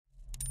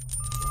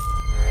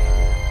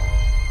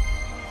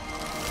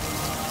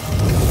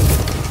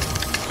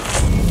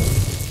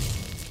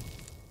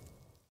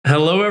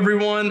Hello,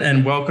 everyone,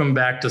 and welcome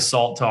back to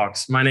SALT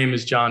Talks. My name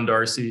is John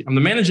Darcy. I'm the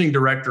managing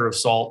director of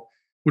SALT,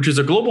 which is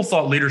a global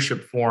thought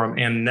leadership forum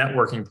and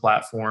networking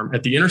platform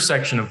at the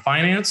intersection of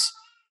finance,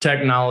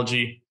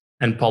 technology,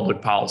 and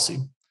public policy.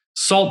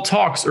 SALT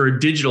Talks are a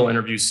digital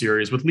interview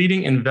series with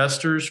leading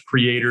investors,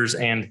 creators,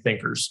 and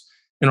thinkers.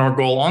 And our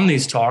goal on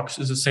these talks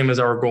is the same as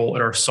our goal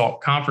at our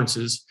SALT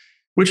conferences,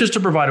 which is to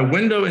provide a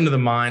window into the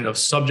mind of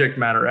subject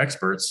matter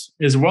experts,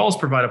 as well as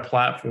provide a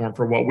platform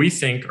for what we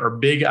think are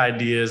big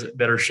ideas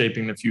that are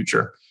shaping the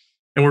future.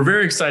 And we're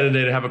very excited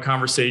today to have a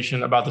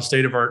conversation about the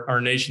state of our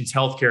nation's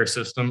healthcare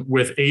system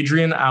with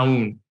Adrian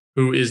Aoun,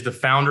 who is the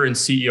founder and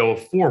CEO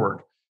of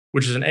Forward,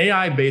 which is an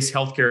AI-based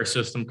healthcare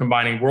system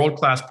combining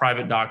world-class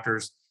private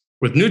doctors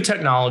with new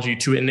technology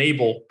to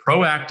enable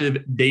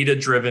proactive,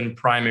 data-driven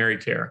primary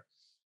care.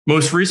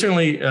 Most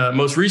recently,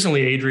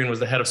 Adrian was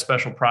the head of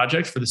special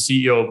projects for the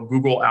CEO of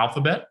Google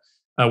Alphabet,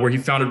 where he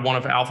founded one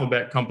of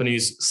Alphabet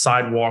company's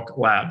Sidewalk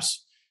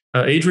Labs.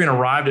 Adrian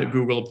arrived at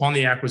Google upon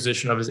the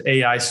acquisition of his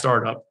AI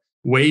startup,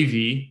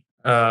 Wavy,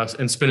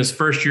 and spent his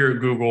first year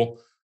at Google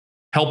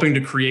helping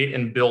to create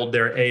and build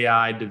their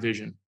AI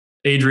division.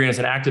 Adrian is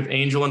an active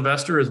angel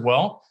investor as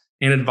well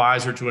and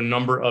advisor to a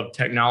number of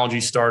technology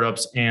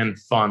startups and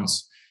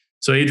funds.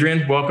 So,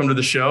 Adrian, welcome to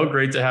the show.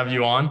 Great to have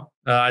you on.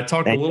 I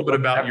talked a little bit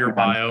about your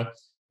bio,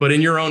 but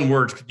in your own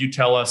words, could you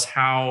tell us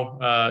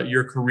how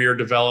your career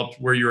developed,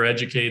 where you were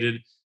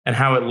educated, and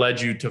how it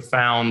led you to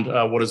found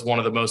what is one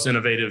of the most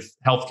innovative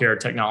healthcare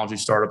technology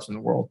startups in the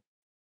world?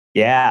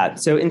 Yeah.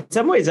 So in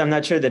some ways, I'm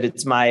not sure that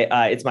it's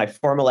my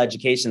formal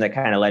education that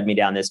kind of led me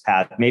down this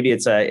path. Maybe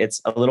it's a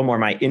little more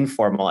my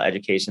informal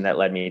education that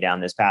led me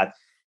down this path.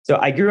 So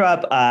I grew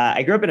up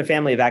in a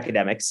family of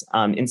academics.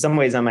 In some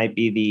ways, I might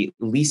be the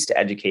least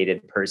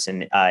educated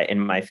person in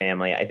my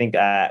family. I think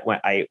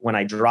when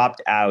I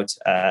dropped out,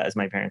 as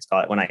my parents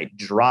call it, when I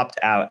dropped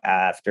out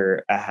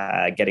after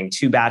getting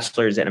 2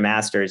 bachelors and a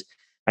master's,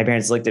 my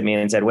parents looked at me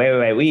and said,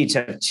 wait, we each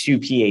have 2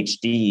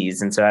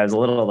 PhDs. And so I was a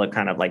little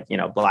kind of like,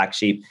 black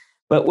sheep.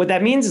 But what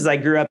that means is I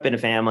grew up in a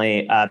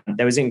family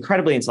that was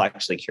incredibly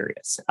intellectually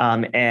curious.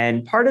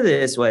 And part of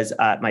this was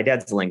my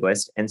dad's a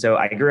linguist. And so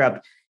I grew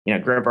up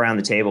around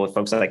the table with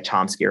folks like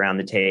Chomsky around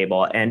the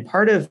table. And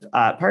part of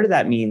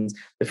that means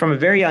that from a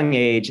very young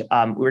age,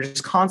 we were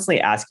just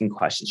constantly asking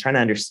questions, trying to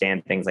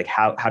understand things like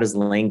how does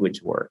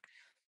language work?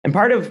 And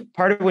part of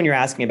when you're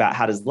asking about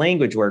how does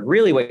language work,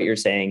 really what you're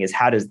saying is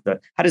how does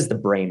the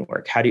brain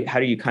work? How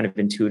do you kind of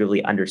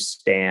intuitively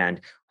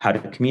understand how to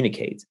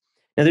communicate?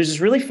 Now, there's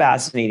this really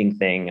fascinating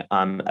thing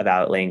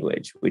about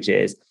language, which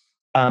is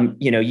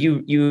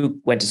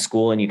you went to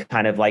school and you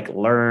kind of like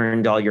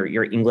learned all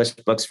your English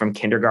books from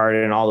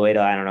kindergarten all the way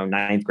to, I don't know,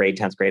 9th grade,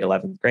 10th grade,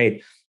 11th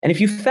grade. And if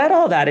you fed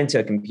all that into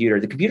a computer,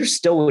 the computer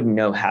still wouldn't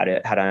know how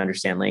to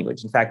understand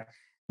language. In fact,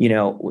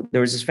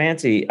 there was this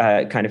fancy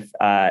kind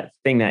of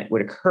thing that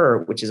would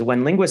occur, which is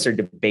when linguists are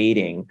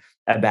debating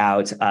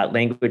about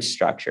language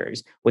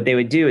structures, what they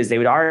would do is they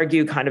would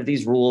argue kind of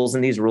these rules.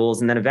 And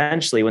then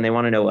eventually when they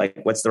want to know like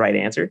what's the right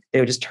answer, they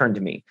would just turn to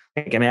me.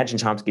 Like imagine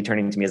Chomsky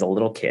turning to me as a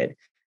little kid.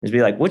 Just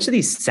be like, which of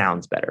these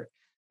sounds better?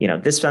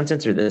 This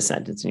sentence or this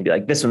sentence? And you'd be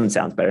like, this one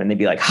sounds better. And they'd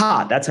be like,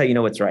 ha, that's how you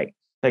know what's right.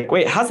 Like,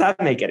 wait, how's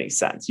that make any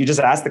sense? You just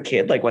ask the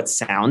kid like what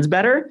sounds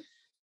better.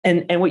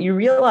 And what you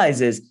realize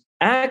is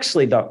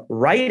actually the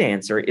right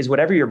answer is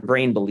whatever your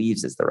brain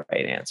believes is the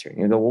right answer. And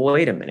you go, well,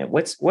 wait a minute,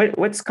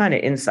 what's kind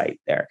of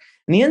insight there?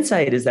 And the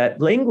insight is that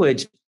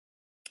language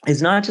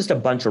is not just a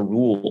bunch of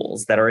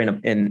rules that are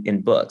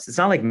in books. It's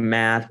not like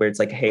math where it's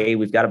like, hey,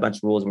 we've got a bunch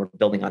of rules and we're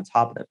building on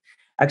top of them.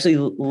 Actually,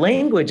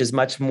 language is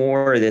much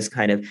more this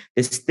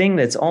thing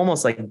that's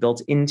almost like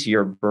built into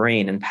your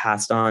brain and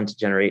passed on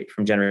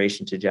from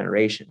generation to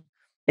generation.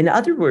 In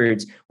other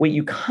words, what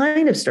you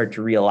kind of start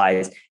to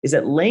realize is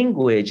that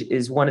language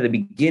is one of the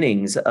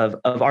beginnings of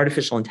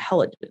artificial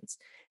intelligence.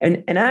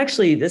 And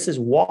actually, this is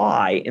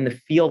why in the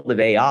field of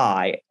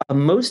AI,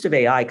 most of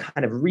AI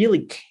kind of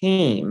really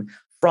came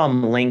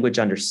from language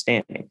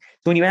understanding.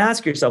 So when you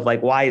ask yourself,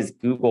 like, why is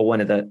Google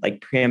one of the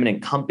like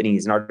preeminent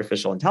companies in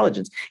artificial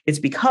intelligence? It's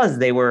because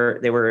they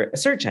were a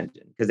search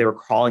engine, because they were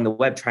crawling the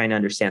web trying to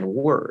understand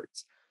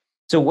words.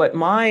 So what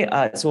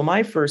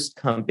my first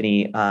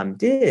company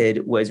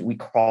did was we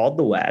crawled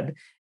the web,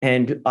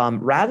 and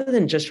rather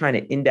than just trying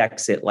to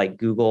index it like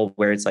Google,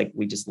 where it's like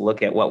we just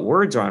look at what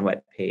words are on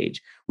what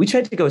page, we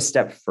tried to go a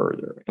step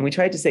further, and we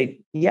tried to say,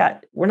 yeah,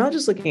 we're not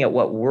just looking at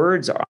what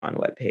words are on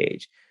what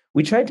page.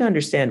 We tried to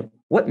understand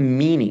what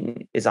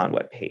meaning is on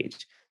what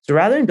page. So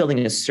rather than building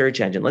a search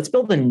engine, let's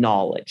build a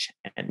knowledge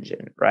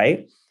engine,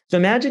 right? So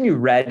imagine you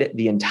read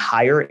the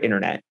entire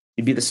internet.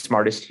 You'd be the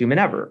smartest human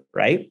ever,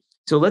 right?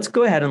 So let's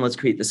go ahead and let's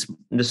create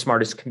the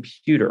smartest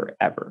computer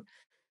ever.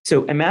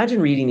 So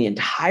imagine reading the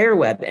entire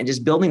web and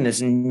just building this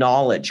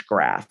knowledge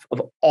graph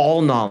of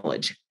all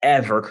knowledge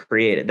ever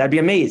created. That'd be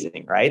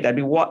amazing, right? That'd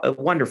be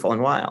wonderful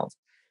and wild.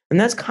 And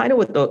that's kind of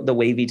what the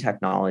Wavy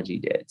technology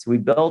did. So we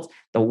built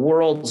the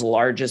world's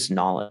largest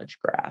knowledge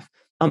graph.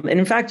 And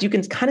in fact, you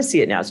can kind of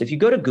see it now. So if you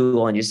go to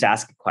Google and you just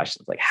ask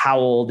questions like, how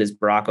old is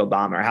Barack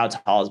Obama or how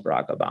tall is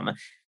Barack Obama?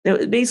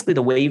 Basically,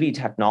 the wavy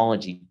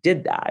technology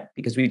did that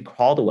because we'd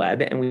crawl the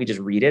web and we just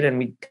read it and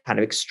we kind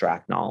of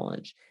extract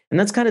knowledge. And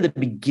that's kind of the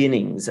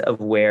beginnings of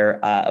where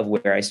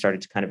I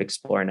started to kind of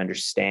explore and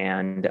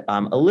understand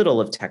a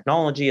little of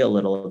technology, a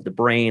little of the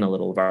brain, a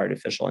little of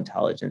artificial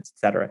intelligence, et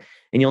cetera.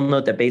 And you'll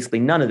note that basically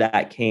none of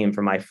that came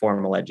from my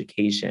formal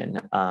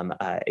education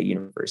at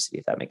university,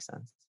 if that makes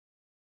sense.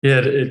 Yeah,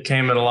 it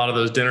came at a lot of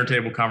those dinner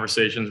table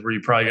conversations where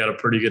you probably got a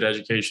pretty good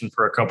education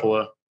for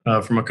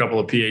from a couple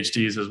of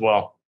PhDs as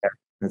well.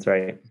 That's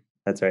right.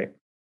 That's right.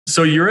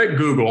 So you're at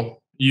Google.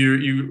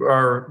 You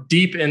are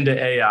deep into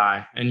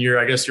AI, and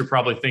I guess you're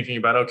probably thinking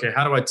about, okay,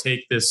 how do I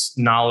take this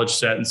knowledge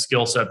set and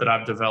skill set that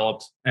I've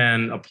developed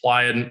and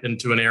apply it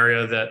into an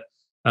area that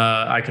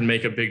I can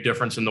make a big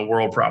difference in the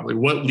world? Probably.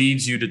 What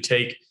leads you to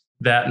take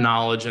that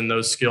knowledge and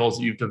those skills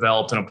that you've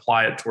developed and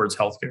apply it towards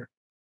healthcare?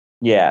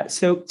 Yeah.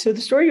 So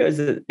the story goes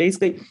that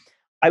basically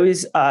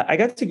I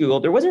got to Google.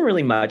 There wasn't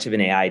really much of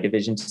an AI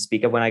division to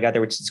speak of when I got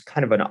there, which is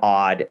kind of an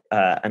odd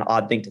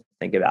thing to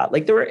think about.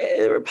 Like there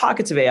were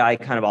pockets of AI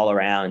kind of all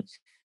around,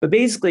 but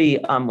basically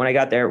when I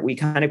got there, we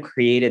kind of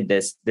created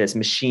this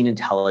machine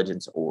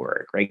intelligence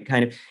org, right?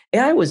 Kind of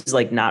AI was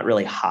like not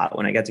really hot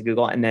when I got to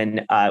Google, and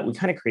then we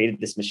kind of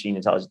created this machine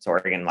intelligence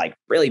org and like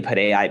really put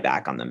AI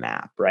back on the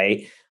map,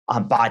 right?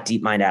 Bought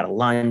DeepMind out of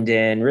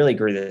London, really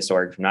grew this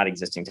org from not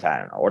existing to, I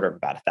don't know, order of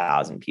about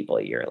 1,000 people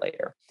a year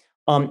later.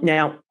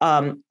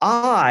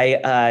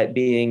 I,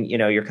 being,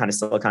 your kind of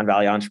Silicon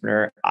Valley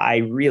entrepreneur, I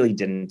really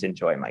didn't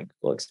enjoy my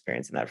Google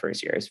experience in that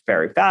first year. It was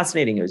very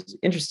fascinating. It was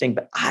interesting,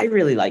 but I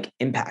really like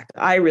impact.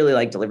 I really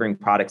like delivering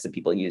products that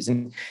people use.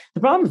 And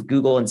the problem with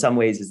Google in some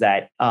ways is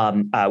that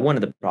one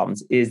of the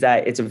problems is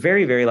that it's a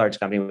very, very large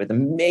company with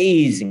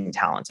amazing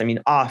talents. I mean,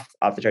 off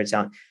the charts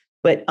talent.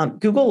 But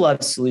Google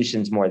loves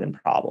solutions more than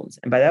problems.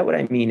 And by that, what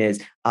I mean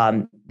is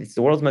it's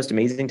the world's most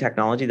amazing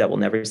technology that will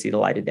never see the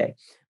light of day.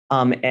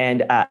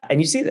 And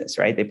you see this,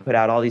 right? They put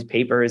out all these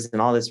papers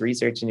and all this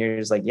research, and you're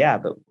just like, yeah,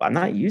 but I'm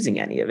not using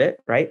any of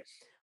it, right?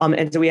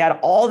 And so we had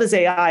all this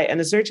AI, and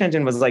the search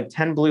engine was like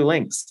 10 blue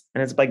links,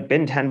 and it's like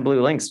been 10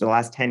 blue links for the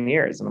last 10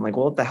 years. And I'm like,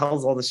 well, what the hell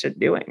is all this shit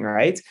doing,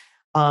 right?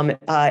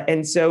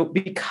 And so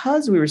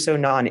because we were so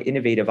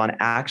non-innovative on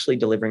actually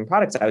delivering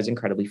products, I was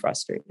incredibly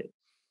frustrated.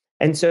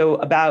 And so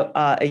about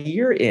a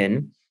year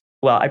in,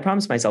 well, I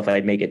promised myself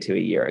I'd make it to a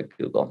year at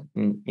Google.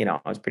 And, I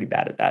was pretty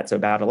bad at that. So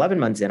about 11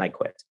 months in, I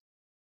quit.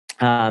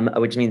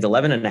 Which means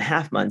 11 and a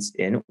half months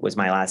in was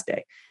my last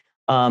day.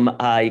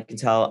 You can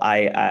tell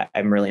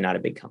I'm really not a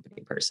big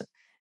company person.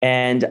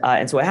 And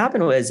so what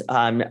happened was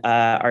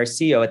our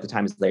CEO at the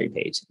time was Larry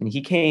Page, and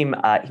he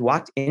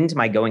walked into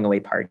my going away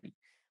party.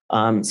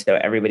 So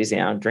everybody's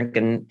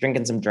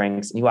drinking some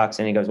drinks, and he walks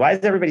in and he goes, "Why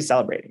is everybody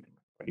celebrating?"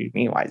 What do you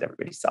mean? Why is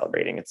everybody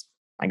celebrating? It's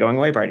my going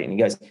away party. And he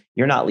goes,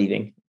 "You're not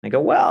leaving." I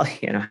go, "Well,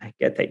 I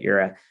get that you're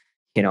a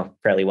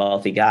fairly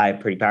wealthy guy,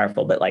 pretty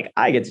powerful, but like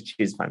I get to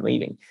choose if I'm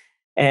leaving."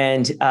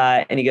 And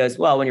he goes,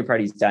 "Well, when your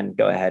party's done,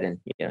 go ahead and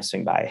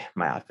swing by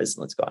my office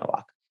and let's go on a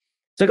walk."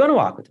 So I go on a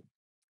walk with him,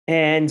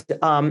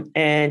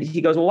 and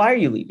he goes, "Well, why are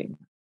you leaving?"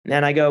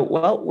 And I go,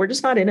 "Well, we're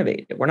just not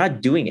innovative. We're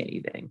not doing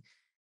anything."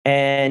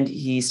 And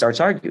he starts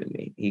arguing with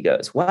me. He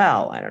goes,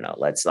 "Well, I don't know.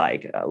 Let's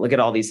look at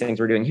all these things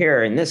we're doing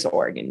here in this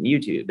org and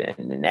YouTube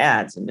and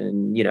ads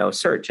and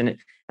search." And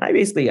I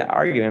basically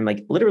argue, I'm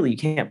like, literally, you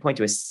can't point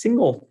to a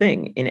single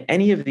thing in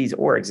any of these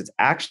orgs that's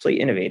actually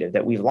innovative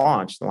that we've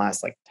launched in the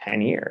last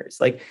 10 years.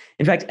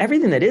 In fact,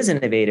 everything that is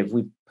innovative,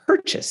 we've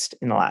purchased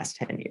in the last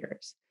 10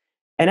 years.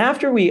 And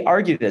after we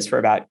argued this for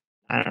about,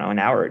 I don't know, an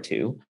hour or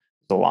two,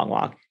 it's a long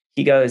walk,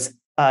 he goes,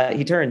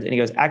 he turns and he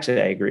goes,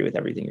 "Actually, I agree with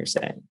everything you're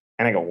saying."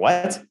 And I go,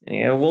 "What?"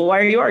 And "Well, why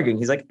are you arguing?"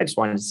 He's like, "I just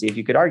wanted to see if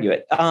you could argue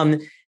it."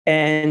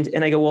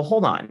 And I go, "Well,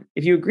 hold on.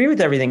 If you agree with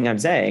everything I'm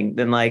saying,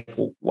 then why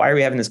are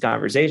we having this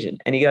conversation?"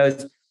 And he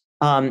goes,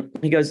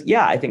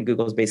 "Yeah, I think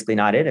Google's basically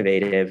not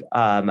innovative."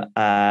 And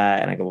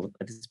I go, well,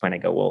 at this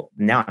point, "Well,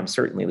 now I'm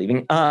certainly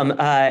leaving."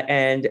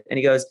 And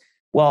he goes,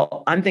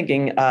 "Well, I'm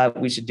thinking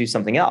we should do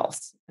something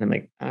else." And I'm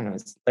like, "I don't know.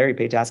 Is Larry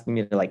Page asking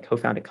me to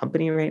co-found a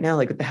company right now?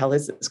 What the hell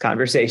is this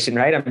conversation?"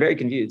 Right? I'm very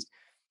confused.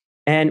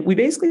 And we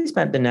basically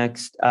spent the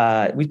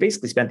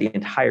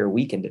entire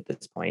weekend at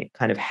this point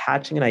kind of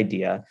hatching an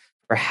idea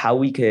for how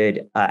we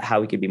could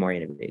be more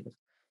innovative.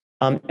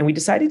 And we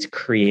decided to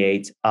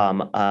create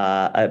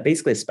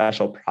basically a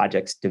special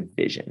projects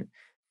division.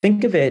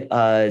 Think of it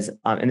as,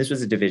 and this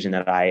was a division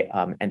that I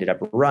ended up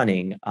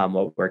running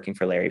while working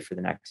for Larry for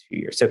the next few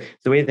years. So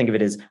the way to think of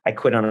it is I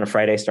quit on a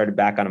Friday, started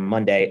back on a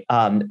Monday.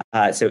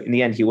 So in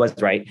the end, he was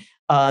right.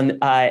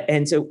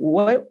 And so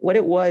what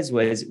it was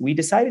we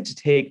decided to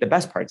take the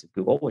best parts of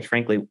Google, which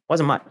frankly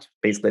wasn't much,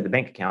 basically the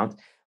bank account,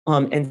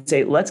 and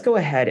say, let's go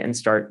ahead and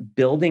start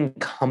building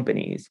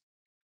companies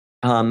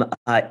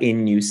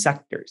in new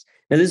sectors.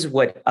 Now, this is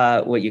what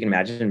you can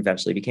imagine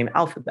eventually became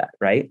Alphabet,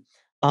 right?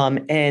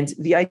 And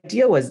the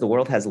idea was the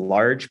world has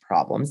large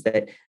problems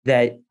that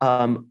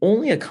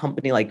only a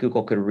company like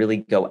Google could really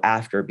go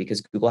after,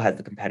 because Google has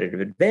the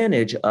competitive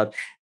advantage of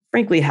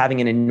frankly, having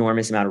an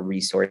enormous amount of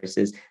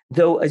resources.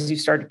 Though, as you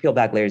start to peel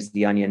back layers of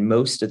the onion,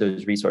 most of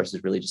those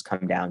resources really just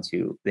come down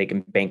to they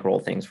can bankroll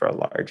things for a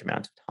large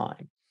amount of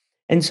time.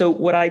 And so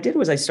what I did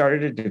was I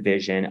started a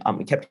division.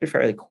 We kept it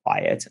fairly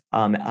quiet.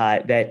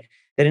 That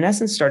in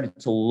essence started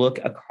to look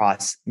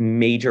across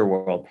major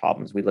world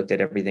problems. We looked at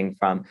everything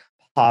from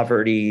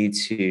poverty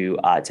to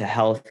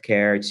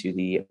healthcare, to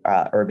the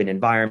urban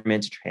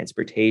environment, to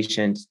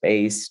transportation,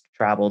 space,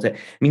 travel, to, I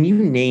mean, you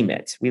name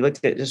it. We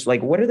looked at just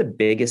like, what are the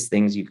biggest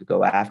things you could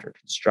go after?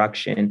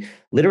 Construction,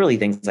 literally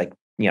things like,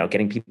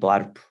 getting people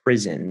out of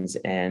prisons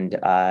and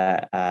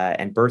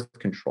birth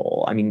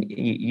control. I mean,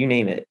 you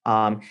name it.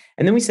 And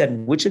then we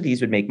said, which of these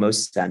would make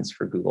most sense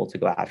for Google to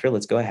go after?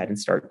 Let's go ahead and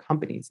start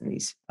companies in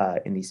these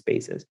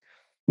spaces.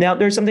 Now,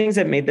 there's some things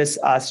that made this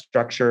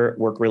structure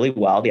work really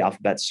well. The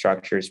alphabet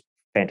structure is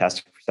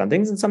fantastic for some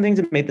things, and some things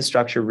that made the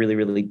structure really,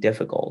 really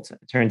difficult.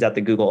 It turns out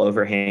the Google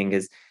overhang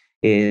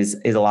is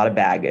a lot of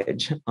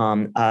baggage.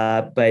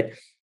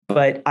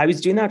 But I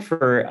was doing that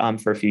for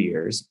a few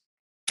years.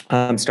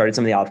 Started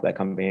some of the alphabet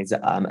companies,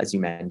 as you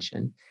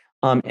mentioned.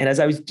 And as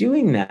I was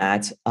doing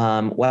that,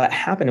 what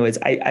happened was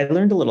I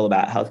learned a little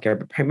about healthcare,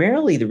 but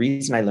primarily the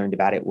reason I learned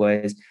about it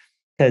was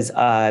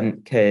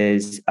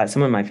because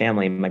some of my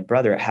family, my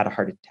brother had a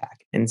heart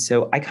attack. And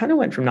so I kind of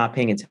went from not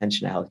paying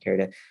attention to healthcare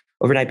to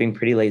overnight being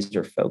pretty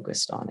laser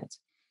focused on it.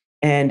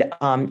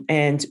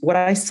 And what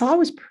I saw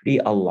was pretty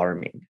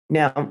alarming.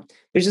 Now,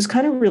 there's this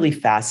kind of really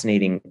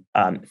fascinating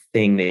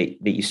thing that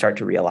you start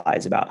to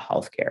realize about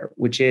healthcare,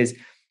 which is,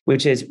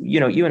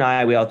 you and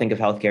I, we all think of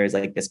healthcare as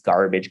like this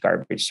garbage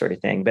sort of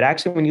thing. But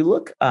actually, when you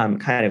look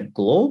kind of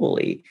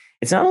globally,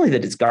 it's not only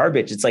that it's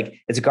garbage, it's like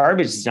it's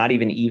garbage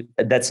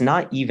that's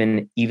not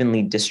even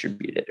evenly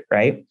distributed,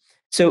 right?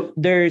 So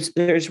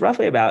there's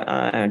roughly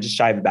about just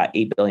shy of about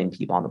 8 billion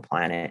people on the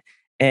planet.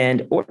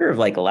 And order of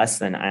like less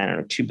than,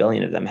 2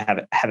 billion of them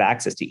have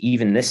access to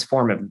even this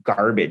form of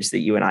garbage that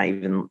you and I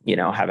even,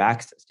 have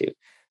access to.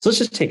 So let's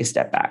just take a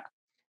step back.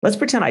 Let's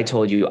pretend I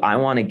told you I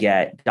want to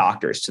get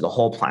doctors to the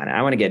whole planet.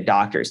 I want to get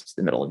doctors to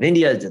the middle of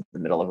India, to the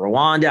middle of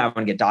Rwanda. I want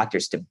to get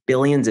doctors to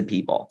billions of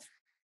people.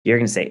 You're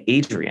going to say,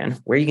 Adrian,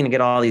 where are you going to get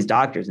all these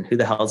doctors and who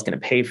the hell is going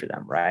to pay for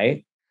them,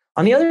 right?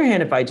 On the other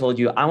hand, if I told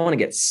you I want to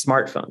get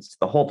smartphones to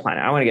the whole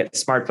planet, I want to get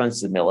smartphones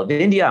to the middle of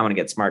India, I want to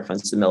get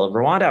smartphones to the middle of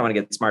Rwanda, I want to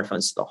get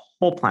smartphones to the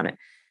whole planet,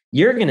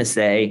 you're going to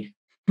say,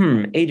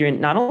 Adrian,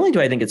 not only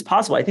do I think it's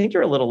possible, I think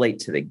you're a little late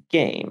to the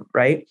game,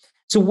 right?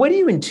 So what do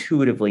you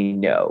intuitively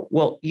know?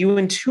 Well, you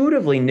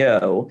intuitively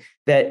know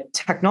that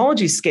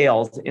technology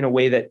scales in a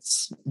way that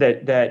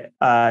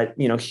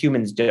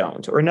humans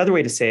don't. Or another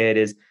way to say it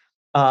is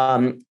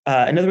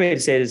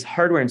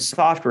hardware and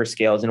software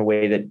scales in a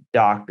way that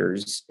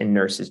doctors and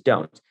nurses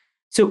don't.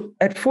 So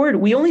at Ford,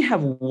 we only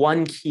have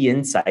one key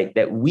insight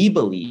that we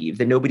believe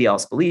that nobody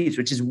else believes,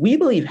 which is we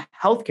believe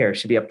healthcare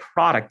should be a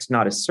product,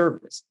 not a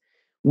service.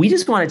 We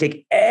just want to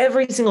take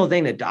every single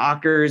thing that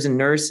doctors and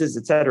nurses,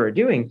 et cetera, are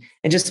doing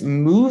and just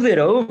move it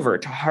over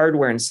to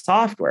hardware and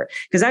software.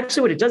 Because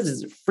actually what it does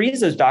is it frees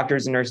those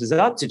doctors and nurses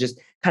up to just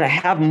kind of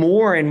have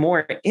more and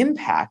more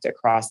impact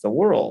across the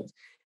world.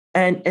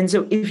 And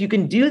so if you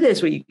can do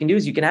this, what you can do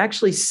is you can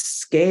actually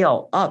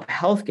scale up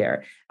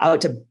healthcare out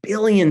to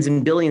billions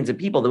and billions of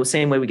people the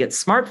same way we get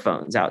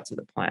smartphones out to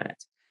the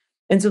planet.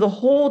 And so the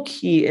whole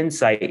key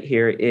insight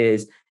here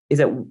is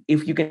that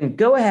if you can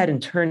go ahead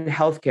and turn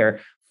healthcare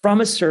from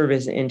a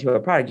service into a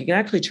product, you can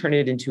actually turn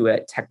it into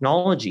a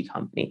technology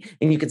company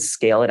and you can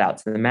scale it out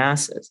to the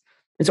masses.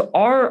 And so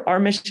our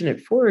mission at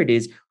Ford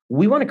is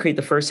we want to create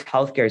the first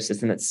healthcare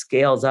system that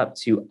scales up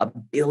to 1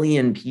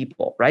 billion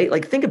people, right?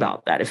 Like think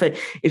about that.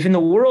 If in the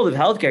world of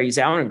healthcare, you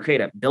say, I want to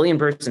create a 1 billion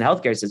person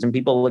healthcare system,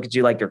 people look at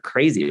you like you're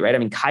crazy, right? I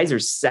mean,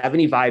 Kaiser's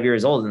 75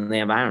 years old and they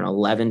have,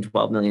 11,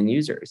 12 million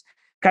users.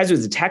 Kaiser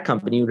was a tech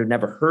company, you would have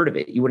never heard of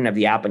it. You wouldn't have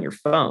the app on your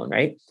phone,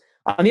 right?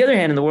 On the other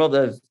hand, in the world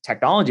of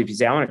technology, if you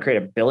say, I want to create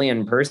a 1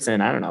 billion person,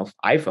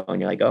 iPhone,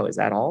 you're like, oh, is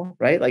that all?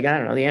 Right? Like, the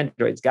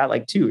Android's got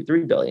like 2 or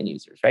 3 billion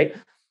users, right?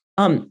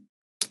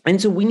 And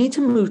so we need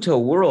to move to a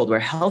world where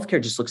healthcare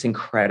just looks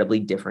incredibly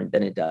different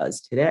than it does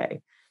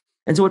today.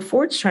 And so what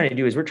Ford's trying to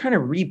do is we're trying to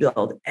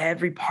rebuild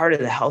every part of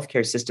the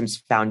healthcare system's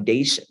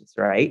foundations,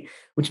 right?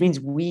 Which means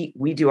we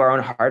do our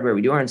own hardware,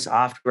 we do our own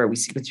software, we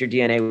sequence your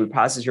DNA, we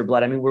process your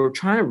blood. I mean, we're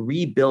trying to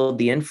rebuild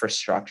the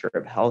infrastructure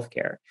of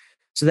healthcare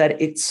so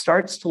that it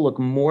starts to look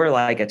more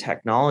like a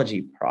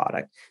technology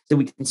product, so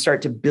we can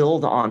start to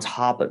build on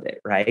top of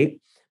it,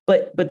 right?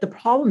 But the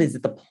problem is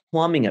that the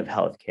plumbing of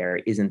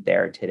healthcare isn't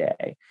there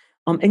today.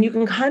 And you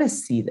can kind of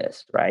see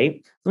this,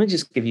 right? Let me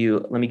give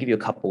you a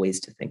couple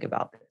ways to think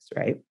about this,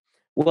 right?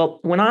 Well,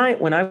 when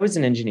I was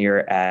an engineer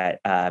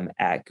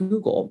at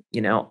Google,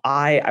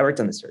 I worked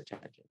on the search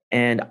engine,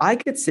 and I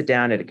could sit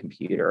down at a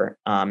computer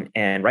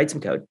and write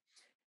some code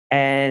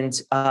and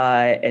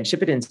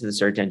ship it into the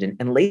search engine.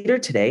 And later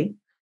today,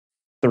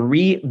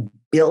 3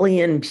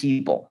 billion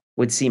people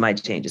would see my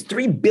changes.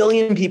 3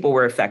 billion people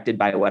were affected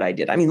by what I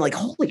did. I mean, like,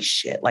 holy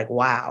shit, like,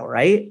 wow,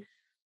 right?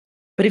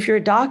 But if you're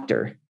a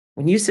doctor,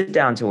 when you sit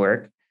down to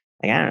work,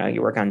 like, I don't know,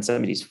 you work on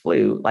somebody's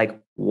flu, like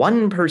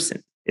one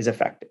person is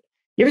affected.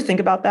 You ever think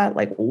about that?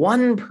 Like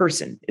one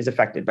person is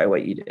affected by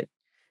what you did.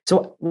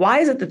 So why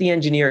is it that the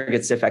engineer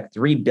gets to affect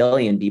 3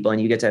 billion people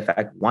and you get to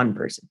affect one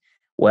person?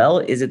 Well,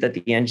 is it that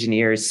the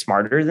engineer is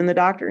smarter than the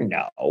doctor?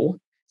 No.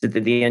 Is it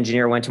that the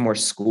engineer went to more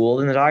school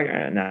than the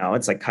doctor? No,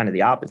 it's like kind of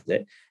the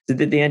opposite. Is it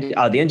that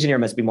the engineer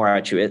must be more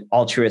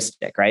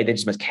altruistic, right? They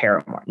just must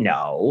care more.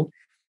 No,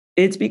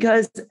 it's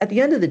because at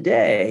the end of the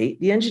day,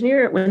 the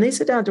engineer, when they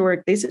sit down to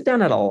work, they sit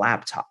down at a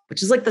laptop,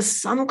 which is like the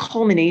sum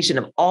culmination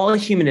of all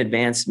human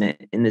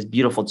advancement in this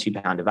beautiful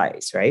 2-pound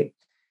device, right?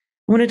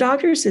 When a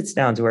doctor sits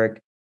down to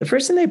work, the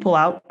first thing they pull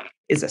out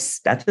is a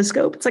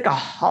stethoscope. It's like a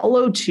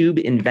hollow tube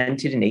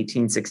invented in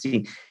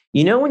 1860.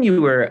 You know, when you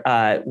were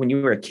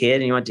a kid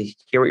and you wanted to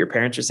hear what your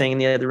parents were saying in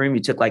the other room, you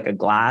took like a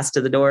glass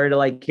to the door to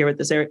like hear what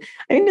they say.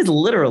 I mean, it's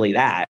literally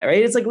that,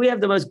 right? It's like we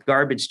have the most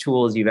garbage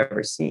tools you've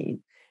ever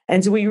seen.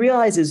 And so what you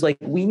realize is like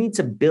we need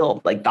to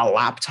build like the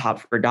laptop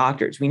for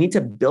doctors. We need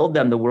to build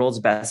them the world's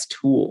best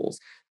tools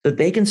so that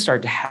they can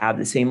start to have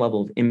the same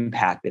level of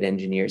impact that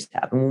engineers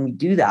have. And when we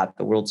do that,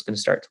 the world's going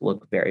to start to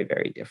look very,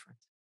 very different.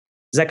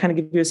 Does that kind of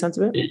give you a sense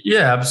of it?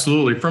 Yeah,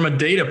 absolutely. From a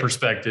data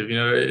perspective,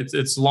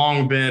 it's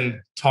long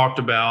been talked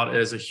about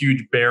as a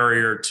huge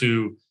barrier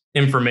to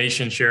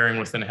information sharing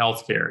within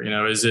healthcare.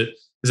 Is it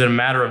a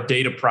matter of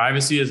data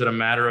privacy? Is it a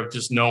matter of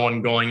just no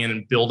one going in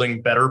and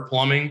building better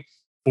plumbing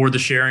for the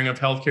sharing of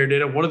healthcare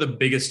data? What are the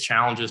biggest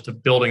challenges to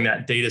building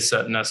that data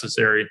set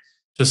necessary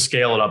to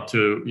scale it up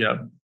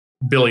to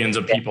billions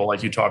of people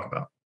like you talk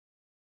about?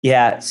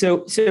 Yeah.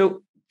 So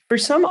for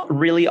some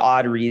really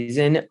odd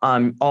reason,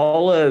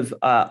 all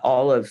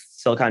of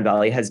Silicon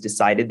Valley has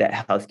decided that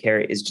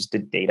healthcare is just a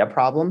data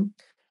problem.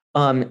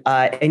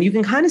 And you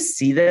can kind of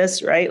see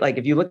this, right? Like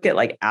if you look at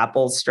like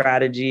Apple's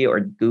strategy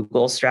or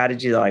Google's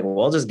strategy, they're like, well,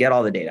 we'll just get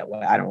all the data.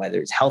 I don't know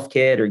whether it's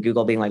HealthKit or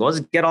Google being like, well,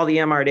 let's get all the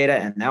MR data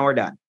and now we're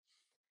done.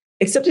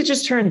 Except it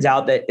just turns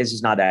out that it's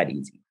just not that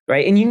easy,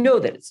 right? And you know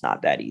that it's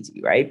not that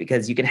easy, right?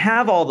 Because you can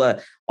have all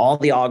the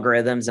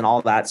algorithms and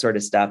all that sort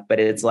of stuff, but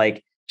it's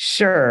like,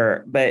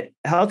 sure, but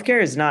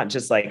healthcare is not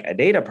just like a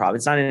data problem.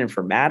 It's not an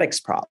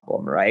informatics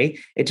problem, right?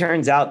 It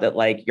turns out that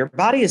like your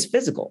body is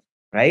physical,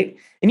 right?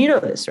 And you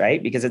know this,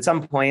 right? Because at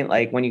some point,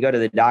 like when you go to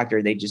the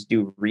doctor, they just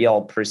do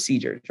real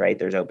procedures, right?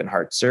 There's open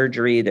heart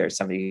surgery. There's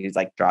somebody who's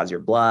like draws your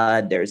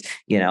blood. There's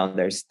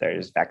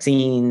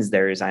vaccines.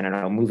 There's, I don't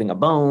know, moving a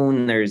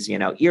bone. There's, ear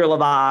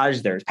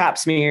lavage. There's pap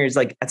smears.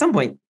 Like at some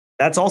point,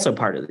 that's also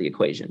part of the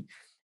equation.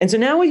 And so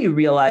now what you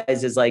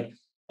realize is like,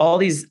 all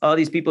these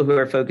people who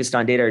are focused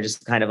on data are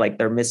just kind of like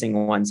they're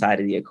missing one side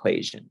of the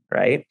equation,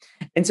 right?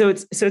 And so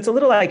it's a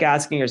little like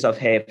asking yourself,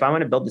 hey, if I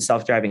want to build the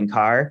self-driving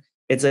car,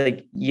 it's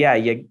like, yeah,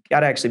 you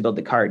got to actually build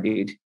the car,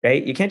 dude,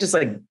 right? You can't just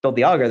like build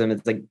the algorithm.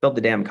 It's like build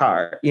the damn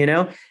car,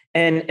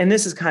 And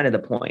this is kind of the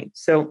point.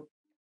 So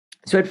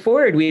at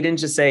Ford, we didn't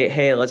just say,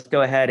 hey, let's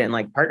go ahead and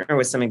like partner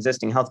with some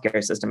existing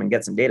healthcare system and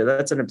get some data.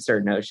 That's an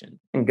absurd notion.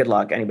 And good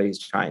luck, anybody who's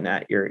trying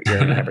that. You're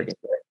never going to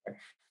do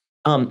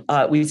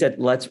it. We said,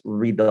 let's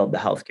rebuild the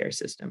healthcare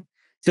system.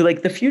 So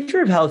like the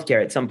future of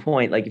healthcare at some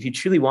point, like if you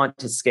truly want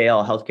to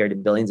scale healthcare to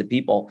billions of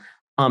people,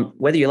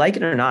 whether you like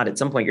it or not, at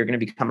some point, you're going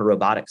to become a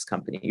robotics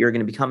company. You're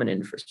going to become an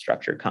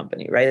infrastructure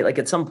company, right? Like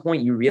at some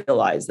point you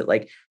realize that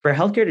like for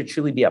healthcare to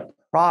truly be a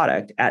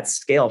product at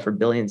scale for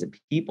billions of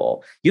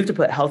people, you have to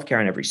put healthcare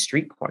on every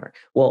street corner.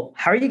 Well,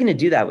 how are you going to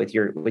do that with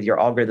your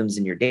algorithms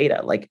and your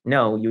data? Like,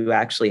 no, you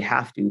actually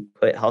have to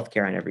put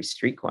healthcare on every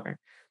street corner.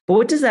 But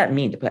what does that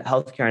mean to put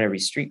healthcare on every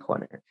street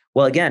corner?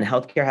 Well, again,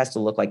 healthcare has to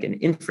look like an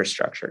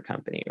infrastructure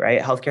company,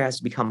 right? Healthcare has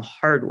to become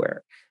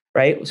hardware,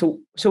 right? So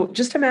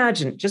just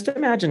imagine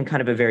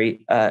kind of a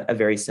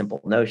very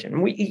simple notion.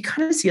 And you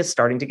kind of see us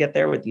starting to get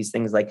there with these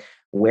things like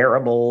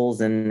wearables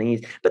and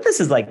these, but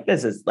this is like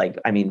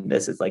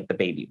the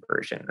baby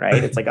version,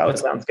 right? It's like, oh, it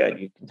sounds good.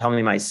 You can tell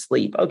me my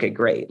sleep. Okay,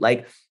 great.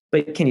 Like,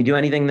 but can you do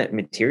anything that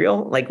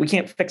material? Like we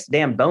can't fix a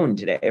damn bone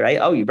today, right?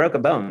 Oh, you broke a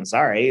bone.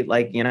 Sorry.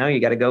 Like, you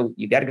got to go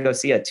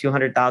see a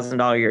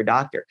 $200,000 a year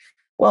doctor.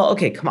 Well,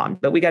 okay, come on,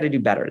 but we got to do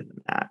better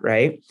than that,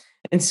 right?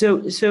 And so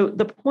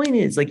the point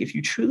is like, if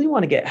you truly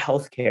want to get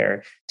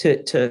healthcare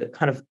to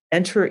kind of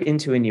enter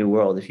into a new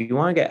world, if you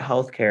want to get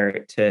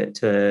healthcare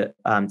to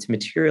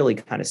materially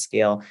kind of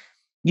scale,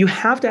 you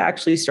have to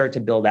actually start to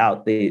build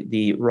out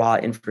the raw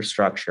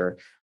infrastructure.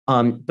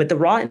 But the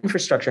raw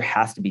infrastructure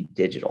has to be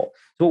digital.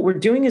 So what we're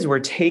doing is we're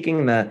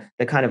taking the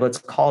kind of, let's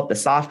call it the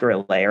software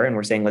layer, and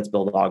we're saying, let's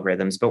build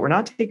algorithms, but we're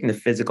not taking the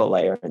physical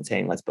layer and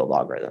saying, let's build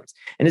algorithms.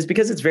 And it's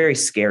because it's very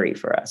scary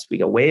for us. We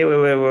go,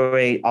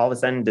 wait. All of a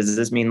sudden, does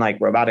this mean like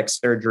robotic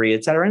surgery,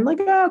 et cetera? And like,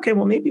 oh, okay,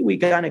 well, maybe we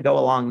kind of go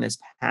along this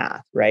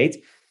path, right?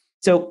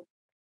 So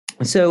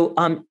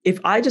if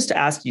I just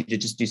asked you to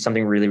just do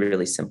something really,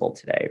 really simple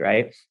today,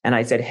 right? And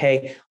I said,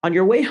 hey, on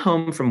your way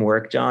home from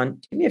work, John,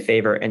 do me a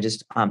favor and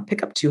just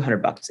pick up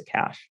 $200 of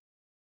cash.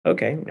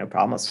 Okay, no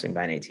problem. I'll swing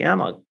by an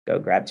ATM. I'll go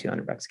grab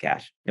 $200 of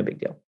cash. No big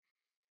deal.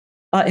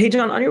 Hey,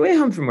 John, on your way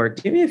home from work,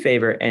 do me a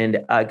favor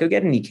and go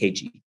get an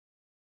EKG.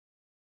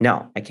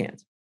 No, I can't.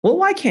 Well,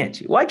 why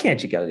can't you? Why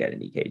can't you go get an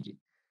EKG?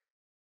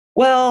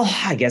 Well,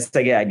 I guess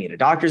I need a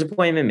doctor's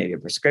appointment, maybe a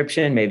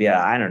prescription, maybe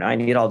I don't know. I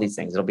need all these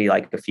things. It'll be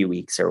like a few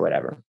weeks or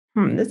whatever.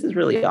 This is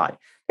really odd.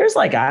 There's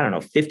like, I don't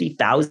know,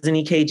 50,000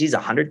 EKGs,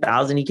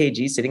 100,000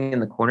 EKGs sitting in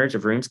the corners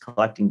of rooms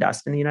collecting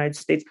dust in the United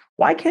States.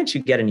 Why can't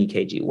you get an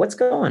EKG? What's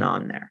going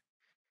on there?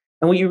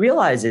 And what you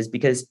realize is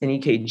because an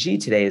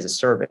EKG today is a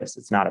service,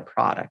 it's not a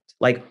product.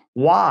 Like,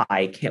 why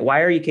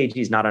are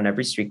EKGs not on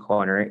every street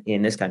corner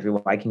in this country?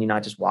 Why can you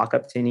not just walk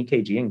up to an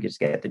EKG and just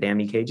get the damn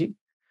EKG?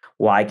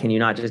 Why can you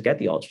not just get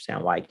the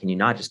ultrasound? Why can you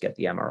not just get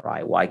the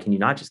MRI? Why can you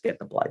not just get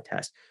the blood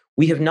test?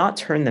 We have not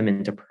turned them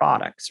into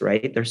products,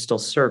 right? They're still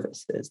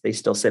services. They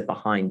still sit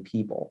behind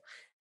people.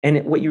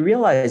 And what you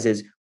realize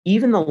is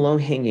even the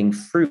low-hanging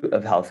fruit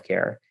of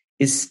healthcare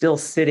is still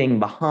sitting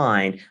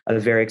behind a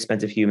very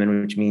expensive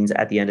human, which means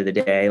at the end of the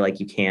day, like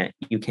you can't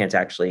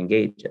actually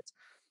engage it.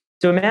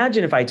 So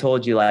imagine if I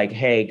told you like,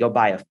 hey, go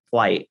buy a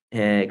flight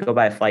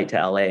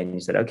to LA. And you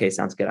said, okay,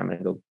 sounds good. I'm going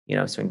to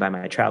go, swing by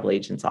my travel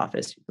agent's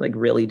office. Like,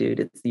 really, dude,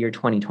 it's the year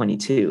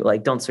 2022.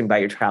 Like, don't swing by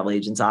your travel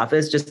agent's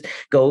office. Just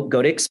go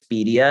to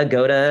Expedia,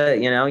 go to,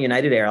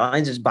 United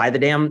Airlines, just buy the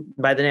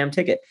damn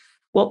ticket.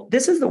 Well,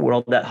 this is the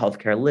world that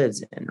healthcare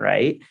lives in,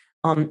 right?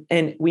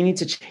 And we need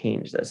to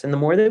change this. And the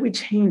more that we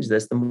change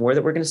this, the more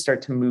that we're going to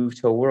start to move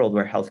to a world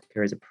where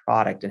healthcare is a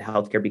product and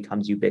healthcare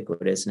becomes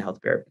ubiquitous and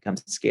healthcare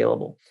becomes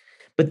scalable.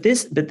 But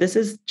this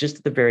is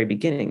just the very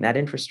beginning. That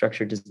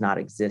infrastructure does not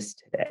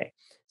exist today.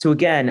 So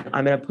again,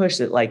 I'm going to push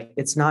it like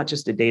it's not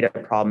just a data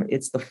problem,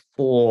 it's the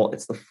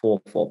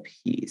full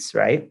piece,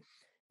 right?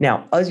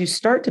 Now, as you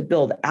start to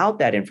build out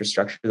that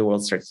infrastructure, the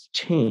world starts to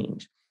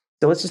change.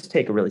 So let's just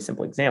take a really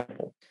simple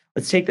example.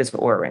 Let's take this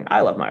Oura Ring.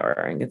 I love my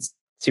Oura Ring. It's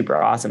super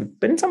awesome,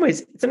 but in some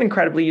ways, it's an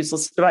incredibly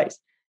useless device.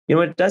 You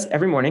know what it does?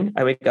 Every morning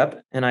I wake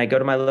up and I go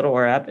to my little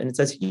Oura app and it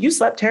says, you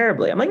slept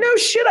terribly. I'm like, no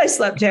shit, I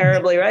slept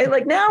terribly, right?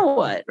 Like, now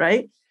what,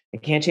 right? I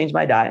can't change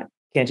my diet,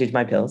 can't change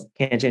my pills,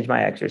 can't change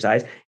my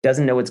exercise,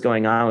 doesn't know what's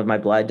going on with my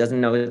blood, doesn't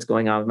know what's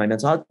going on with my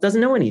mental health, doesn't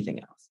know anything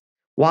else.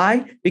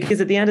 Why? Because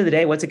at the end of the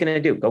day, what's it going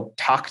to do? Go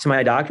talk to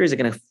my doctor? Is it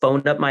going to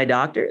phone up my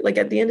doctor? Like,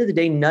 at the end of the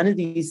day, none of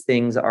these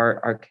things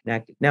are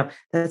connected. Now,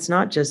 that's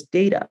not just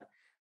data,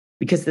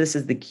 because this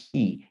is the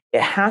key.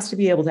 It has to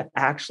be able to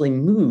actually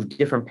move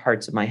different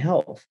parts of my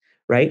health,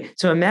 right?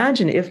 So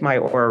imagine if my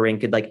Oura Ring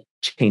could like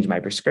change my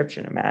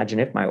prescription. Imagine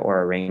if my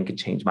Oura Ring could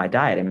change my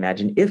diet.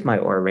 Imagine if my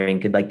Oura Ring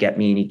could like get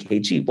me an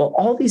EKG. Well,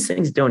 all these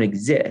things don't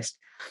exist.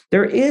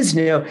 There is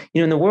no,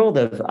 in the world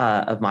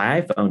of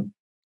my iPhone,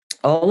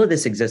 all of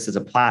this exists as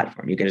a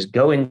platform. You can just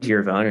go into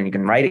your phone and you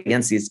can write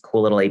against these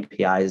cool little APIs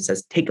that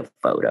says, take a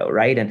photo,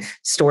 right? And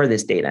store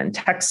this data and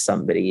text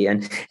somebody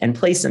and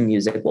play some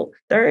music. Well,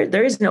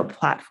 there is no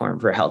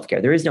platform for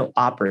healthcare. There is no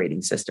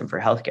operating system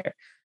for healthcare.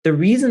 The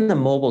reason the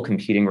mobile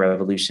computing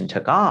revolution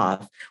took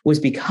off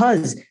was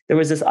because there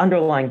was this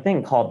underlying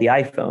thing called the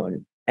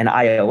iPhone and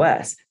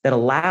iOS that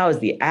allows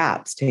the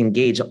apps to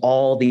engage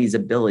all these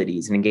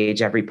abilities and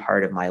engage every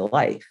part of my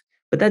life.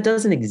 But that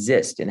doesn't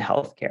exist in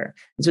healthcare.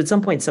 And so at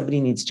some point, somebody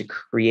needs to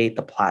create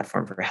the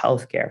platform for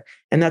healthcare.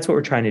 And that's what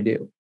we're trying to do.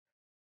 Does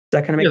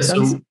that kind of make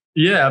sense?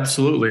 Yeah,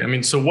 absolutely. I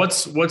mean, so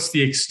what's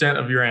the extent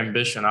of your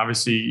ambition?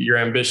 Obviously, your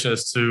ambition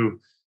is to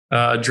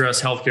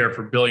address healthcare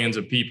for billions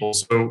of people.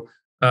 So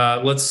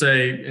let's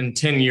say in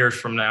 10 years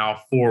from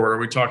now forward, are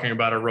we talking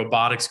about a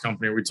robotics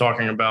company? Are we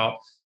talking about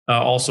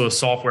also a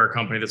software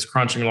company that's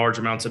crunching large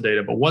amounts of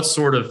data? But what's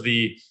sort of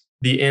the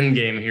end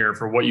game here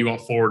for what you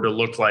want forward to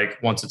look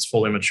like once it's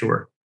fully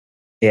mature?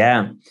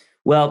 Yeah.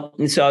 Well,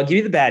 so I'll give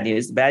you the bad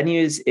news. The bad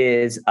news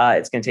is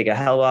it's going to take a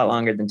hell of a lot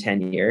longer than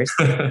 10 years.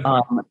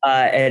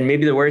 And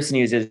maybe the worst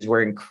news is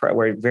we're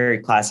very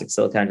classic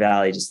Silicon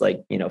Valley, just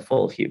like,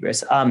 full of hubris.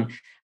 So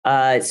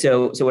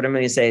what I'm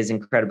going to say is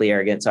incredibly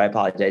arrogant, so I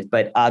apologize.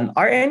 But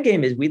our end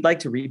game is we'd like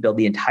to rebuild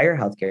the entire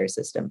healthcare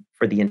system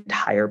for the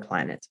entire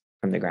planet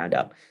from the ground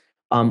up.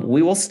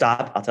 We will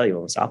stop. I'll tell you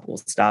when we'll stop. We'll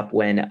stop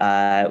when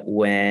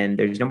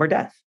there's no more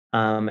death,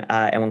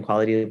 and when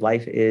quality of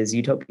life is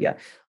utopia.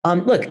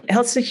 Look,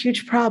 health's a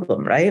huge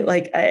problem, right?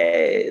 Like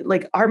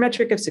our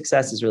metric of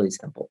success is really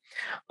simple.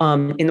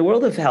 In the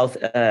world of health,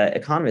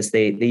 economists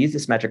they use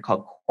this metric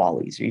called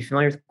QALYs. Are you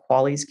familiar with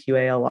QALYs?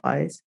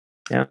 QALYs?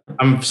 Yeah,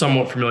 I'm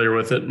somewhat familiar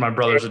with it. My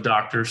brother's a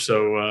doctor,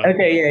 so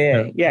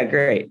okay, yeah,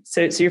 great.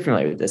 So you're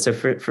familiar with this. So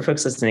for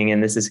folks listening in,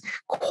 this is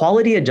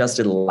quality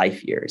adjusted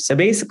life years. So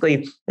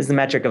basically, is the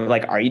metric of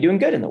like, are you doing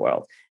good in the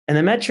world? And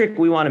the metric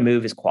we want to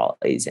move is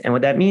QALYs, and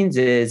what that means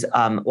is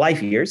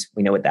life years.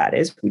 We know what that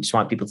is. We just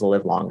want people to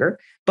live longer,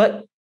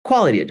 but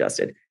quality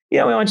adjusted. We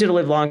want you to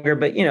live longer,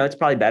 but it's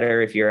probably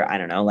better if you're, I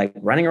don't know, like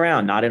running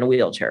around, not in a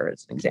wheelchair,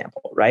 as an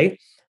example, right?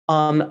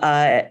 And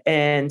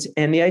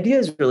the idea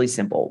is really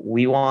simple.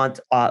 We want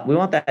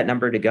that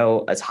number to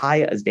go as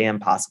high as damn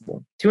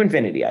possible, to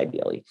infinity,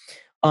 ideally.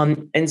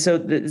 And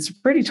so it's a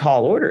pretty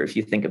tall order if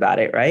you think about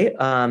it, right?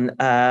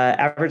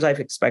 Average life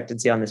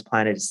expectancy on this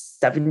planet is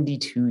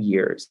 72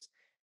 years.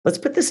 Let's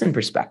put this in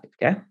perspective,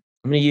 okay?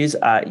 I'm going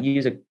to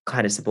use a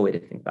kind of simple way to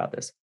think about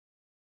this.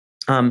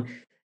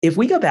 If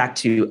we go back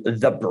to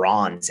the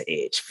Bronze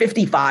Age,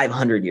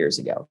 5,500 years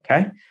ago,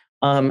 okay?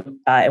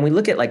 And we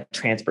look at like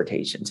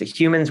transportation. So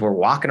humans were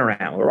walking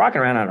around. We're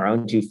walking around on our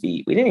own 2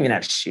 feet. We didn't even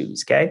have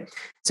shoes. Okay.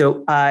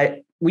 So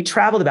we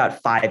traveled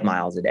about 5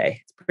 miles a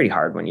day. It's pretty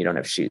hard when you don't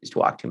have shoes to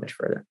walk too much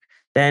further.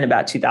 Then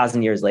about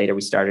 2,000 years later,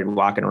 we started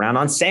walking around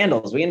on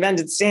sandals. We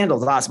invented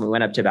sandals. Awesome. We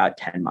went up to about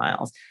 10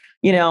 miles.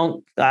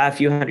 A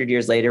few hundred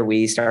years later,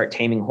 we start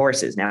taming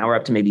horses. Now we're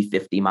up to maybe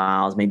 50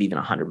 miles, maybe even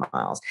 100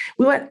 miles.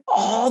 We went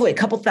all the way, a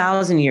couple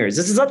thousand years.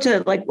 This is up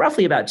to like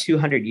roughly about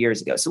 200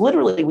 years ago. So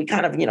literally we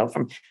kind of,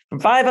 from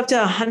 5 up to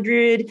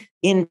 100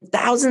 in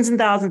thousands and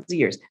thousands of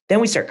years.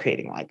 Then we start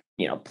creating like,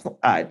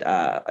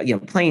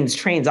 planes,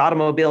 trains,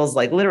 automobiles,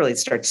 like literally it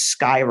starts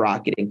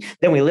skyrocketing.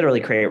 Then we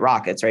literally create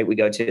rockets, right? We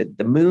go to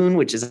the moon,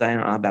 which is,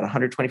 about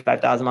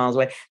 125,000 miles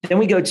away. Then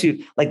we go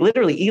to like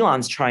literally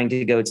Elon's trying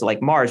to go to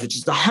like Mars, which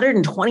is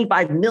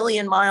 125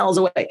 million miles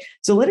away.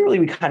 So literally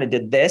we kind of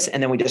did this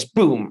and then we just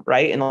boom,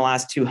 right? In the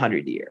last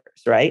 200 years,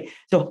 right?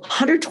 So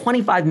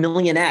 125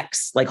 million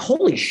X, like,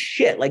 holy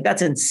shit, like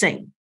that's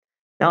insane.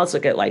 Now let's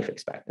look at life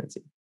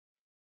expectancy.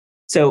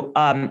 So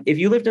if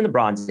you lived in the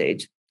Bronze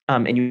Age,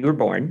 and you were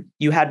born,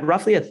 you had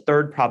roughly a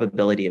third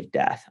probability of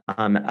death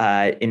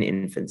in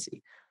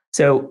infancy.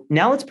 So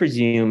now let's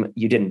presume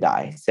you didn't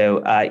die.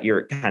 So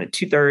you're kind of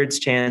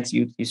 2/3 chance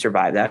you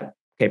survive that.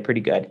 Okay,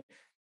 pretty good.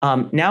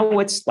 Now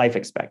what's life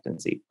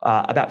expectancy?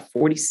 About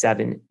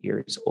 47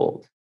 years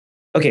old.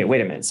 Okay,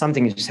 wait a minute.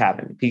 Something just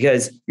happened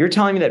because you're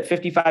telling me that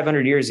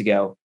 5,500 years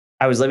ago,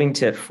 I was living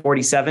to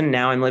 47.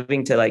 Now I'm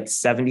living to like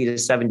 70 to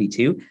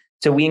 72.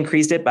 So we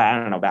increased it by, I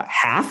don't know, about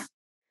half.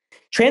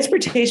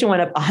 Transportation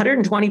went up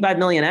 125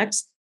 million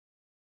X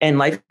and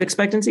life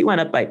expectancy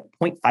went up by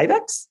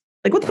 0.5X.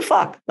 Like, what the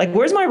fuck? Like,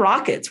 where's my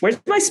rockets? Where's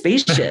my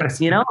spaceships?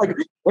 Like,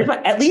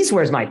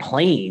 where's my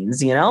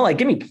planes? Like,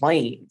 give me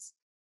planes.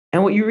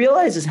 And what you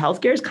realize is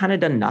healthcare has kind of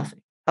done nothing.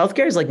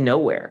 Healthcare is like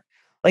nowhere.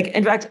 Like,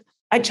 in fact,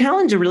 I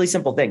challenge a really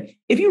simple thing.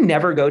 If you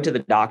never go to the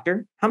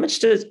doctor, how much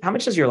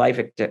does your life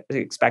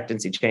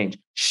expectancy change?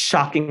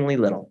 Shockingly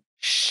little,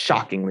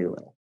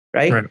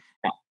 right?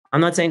 Now, I'm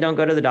not saying don't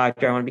go to the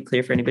doctor. I want to be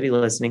clear for anybody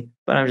listening,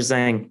 but I'm just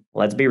saying,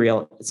 let's be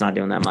real. It's not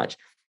doing that much.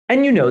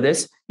 And you know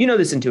this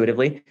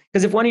intuitively,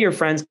 because if one of your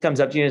friends comes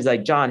up to you and is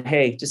like, John,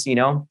 hey, just,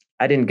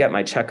 I didn't get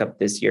my checkup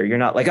this year. You're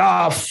not like,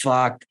 oh,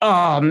 fuck.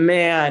 Oh,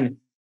 man.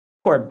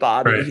 Poor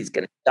Bobby. Right. He's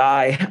going to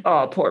die.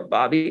 Oh, poor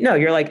Bobby. No,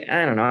 you're like,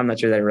 I don't know. I'm not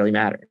sure that it really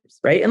matters.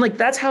 Right. And like,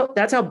 that's how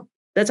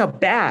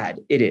bad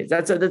it is.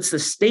 That's the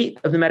state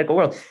of the medical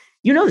world.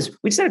 You know this.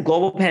 We just had a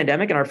global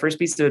pandemic and our first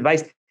piece of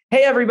advice.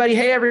 Hey,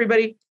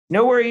 everybody.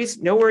 No worries.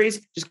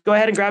 Just go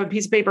ahead and grab a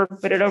piece of paper,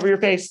 put it over your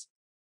face.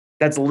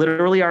 That's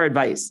literally our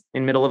advice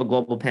in the middle of a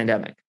global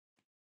pandemic.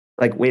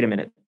 Like, wait a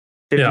minute,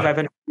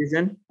 5,500 years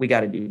in, we got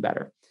to do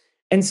better.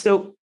 And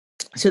so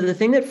the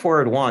thing that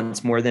Forward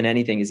wants more than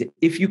anything is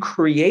if you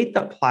create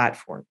the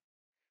platform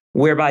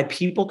whereby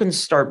people can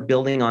start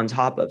building on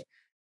top of,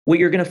 what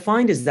you're going to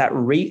find is that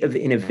rate of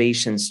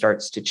innovation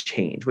starts to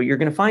change. What you're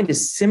going to find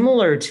is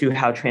similar to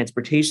how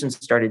transportation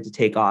started to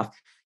take off.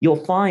 You'll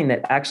find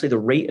that actually the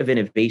rate of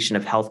innovation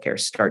of healthcare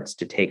starts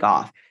to take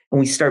off. And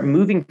we start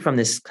moving from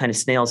this kind of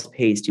snail's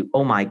pace to,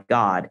 oh my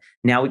God,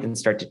 now we can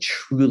start to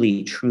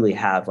truly, truly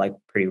have like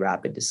pretty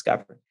rapid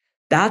discovery.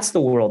 That's the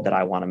world that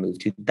I want to move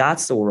to.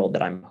 That's the world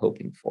that I'm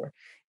hoping for.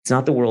 It's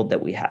not the world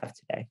that we have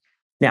today.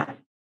 Now,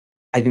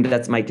 I think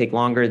that might take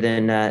longer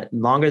than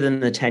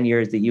the 10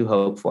 years that you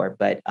hope for,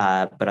 but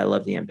I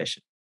love the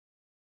ambition.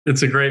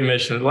 It's a great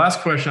mission. The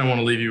last question I want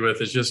to leave you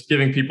with is just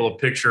giving people a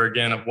picture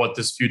again of what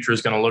this future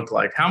is going to look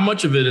like. How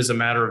much of it is a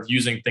matter of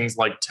using things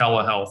like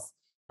telehealth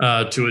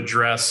to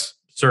address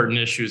certain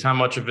issues? How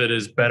much of it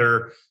is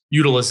better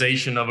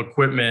utilization of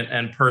equipment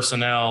and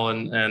personnel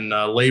and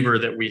labor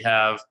that we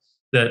have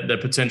that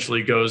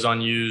potentially goes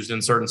unused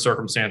in certain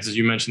circumstances?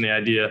 You mentioned the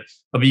idea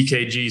of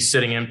EKGs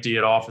sitting empty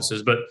at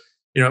offices, but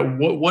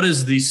what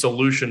is the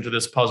solution to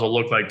this puzzle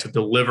look like to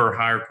deliver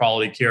higher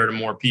quality care to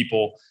more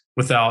people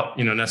without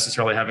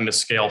necessarily having to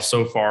scale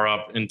so far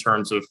up in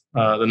terms of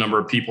the number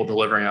of people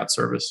delivering that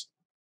service?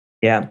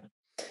 Yeah.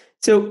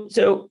 So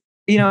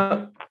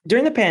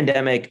during the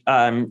pandemic,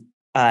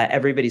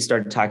 everybody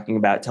started talking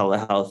about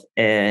telehealth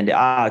and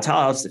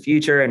telehealth's the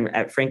future.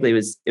 And frankly, it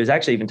was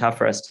actually even tough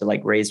for us to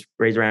like raise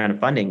around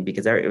funding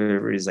because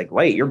everybody was like,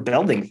 wait, you're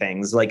building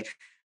things. Like,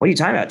 what are you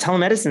talking about?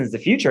 Telemedicine is the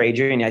future,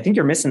 Adrian. I think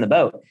you're missing the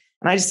boat.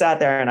 And I just sat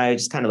there and I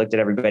just kind of looked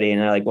at everybody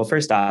and they're like, well,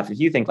 first off, if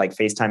you think like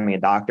FaceTiming a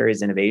doctor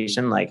is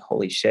innovation, like,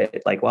 holy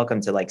shit, like welcome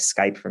to like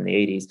Skype from the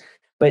 80s.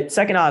 But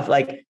second off,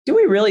 like, do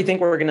we really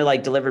think we're going to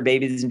like deliver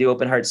babies and do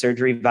open heart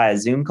surgery via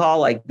Zoom call?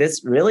 Like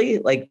this really,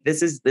 like,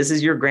 this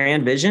is your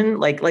grand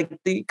vision?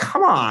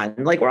 Come on,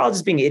 like, we're all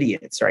just being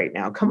idiots right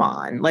now. Come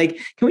on. Like,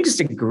 can we just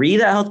agree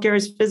that healthcare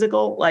is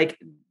physical? Like,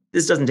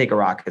 this doesn't take a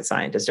rocket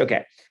scientist.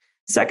 Okay.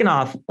 Second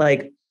off,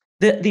 like,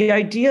 the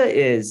idea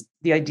is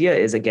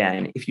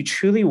again, if you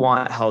truly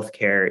want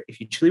healthcare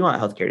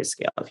to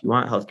scale, if you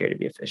want healthcare to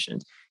be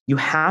efficient, you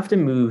have to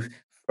move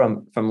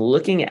from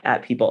looking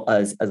at people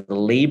as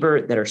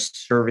labor that are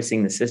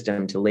servicing the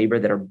system to labor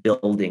that are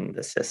building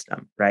the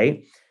system,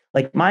 right?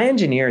 Like my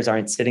engineers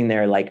aren't sitting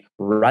there like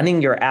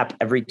running your app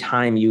every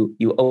time you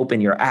open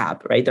your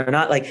app, right? They're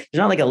not like, there's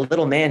not like a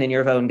little man in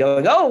your phone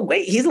going, oh,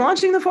 wait, he's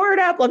launching the Forward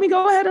app. Let me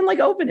go ahead and like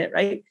open it,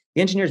 right?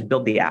 The engineers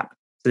build the app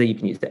so that you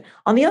can use it.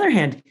 On the other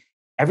hand,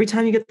 every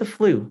time you get the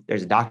flu,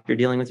 there's a doctor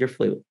dealing with your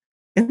flu.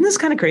 Isn't this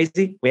kind of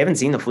crazy? We haven't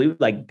seen the flu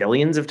like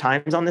billions of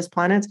times on this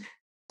planet.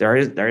 There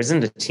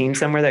isn't a team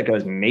somewhere that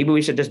goes, maybe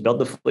we should just build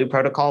the flu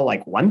protocol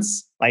like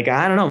once, like,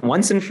 I don't know,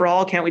 once and for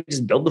all. Can't we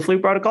just build the flu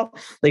protocol?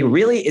 Like,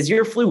 really, is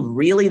your flu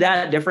really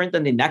that different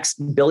than the next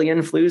billion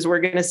flus we're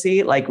going to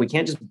see? Like, we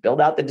can't just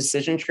build out the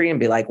decision tree and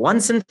be like,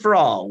 once and for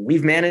all,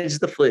 we've managed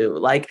the flu.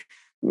 Like,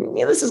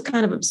 this is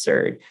kind of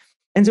absurd.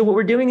 And so what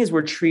we're doing is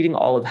we're treating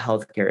all of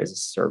healthcare as a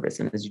service.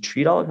 And as you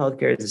treat all of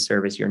healthcare as a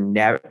service, you're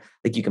never,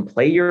 like, you can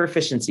play your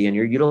efficiency and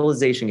your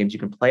utilization games. You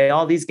can play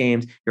all these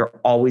games. You're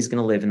always going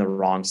to live in the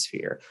wrong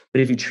sphere.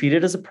 But if you treat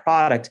it as a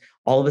product,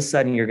 all of a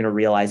sudden you're going to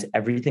realize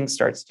everything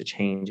starts to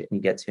change and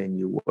you get to a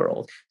new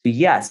world. So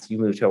yes, you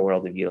move to a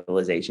world of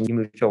utilization, you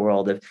move to a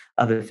world of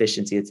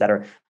efficiency, et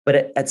cetera.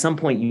 But at some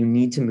point you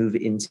need to move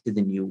into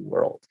the new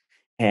world.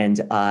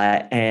 And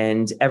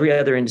every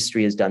other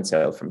industry has done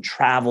so, from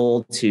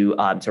travel to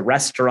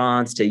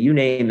restaurants to you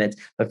name it.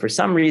 But for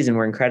some reason,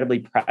 we're incredibly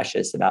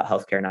precious about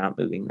healthcare not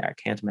moving there.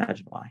 Can't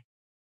imagine why.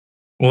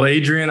 Well,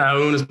 Adrian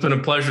Aoun, it's been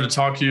a pleasure to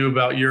talk to you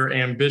about your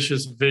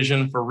ambitious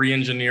vision for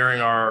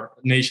re-engineering our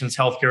nation's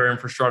healthcare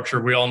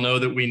infrastructure. We all know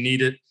that we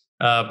need it,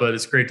 but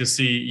it's great to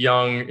see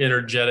young,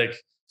 energetic,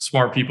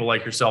 smart people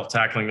like yourself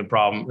tackling the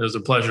problem. It was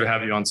a pleasure to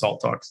have you on Salt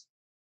Talks.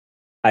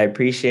 I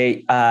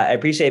appreciate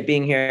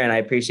being here, and I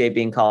appreciate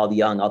being called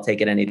young. I'll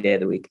take it any day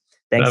of the week.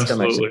 Thanks so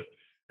much.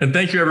 And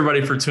thank you,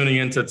 everybody, for tuning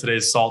into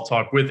today's Salt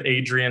Talk with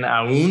Adrian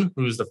Aoun,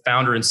 who is the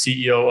founder and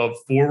CEO of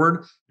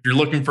Forward. If you're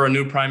looking for a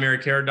new primary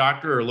care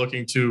doctor or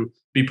looking to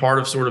be part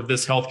of sort of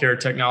this healthcare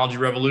technology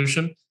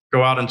revolution,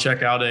 go out and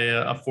check out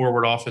a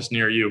Forward office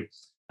near you.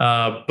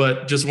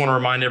 But just want to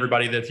remind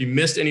everybody that if you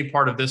missed any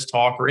part of this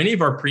talk or any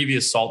of our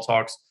previous Salt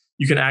Talks,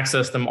 you can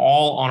access them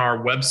all on our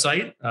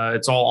website.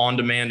 It's all on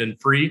demand and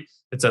free.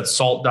 It's at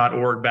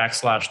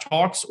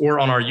salt.org/talks, or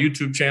on our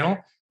YouTube channel,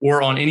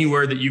 or on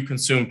anywhere that you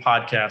consume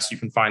podcasts. You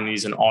can find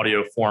these in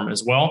audio form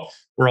as well.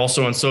 We're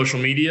also on social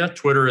media.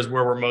 Twitter is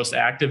where we're most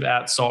active,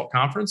 at Salt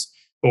Conference,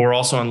 but we're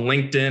also on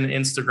LinkedIn,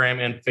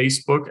 Instagram, and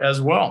Facebook as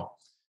well.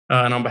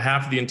 And on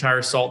behalf of the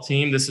entire Salt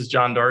team, this is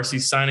John Darcy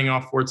signing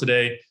off for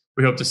today.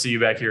 We hope to see you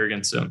back here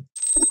again soon.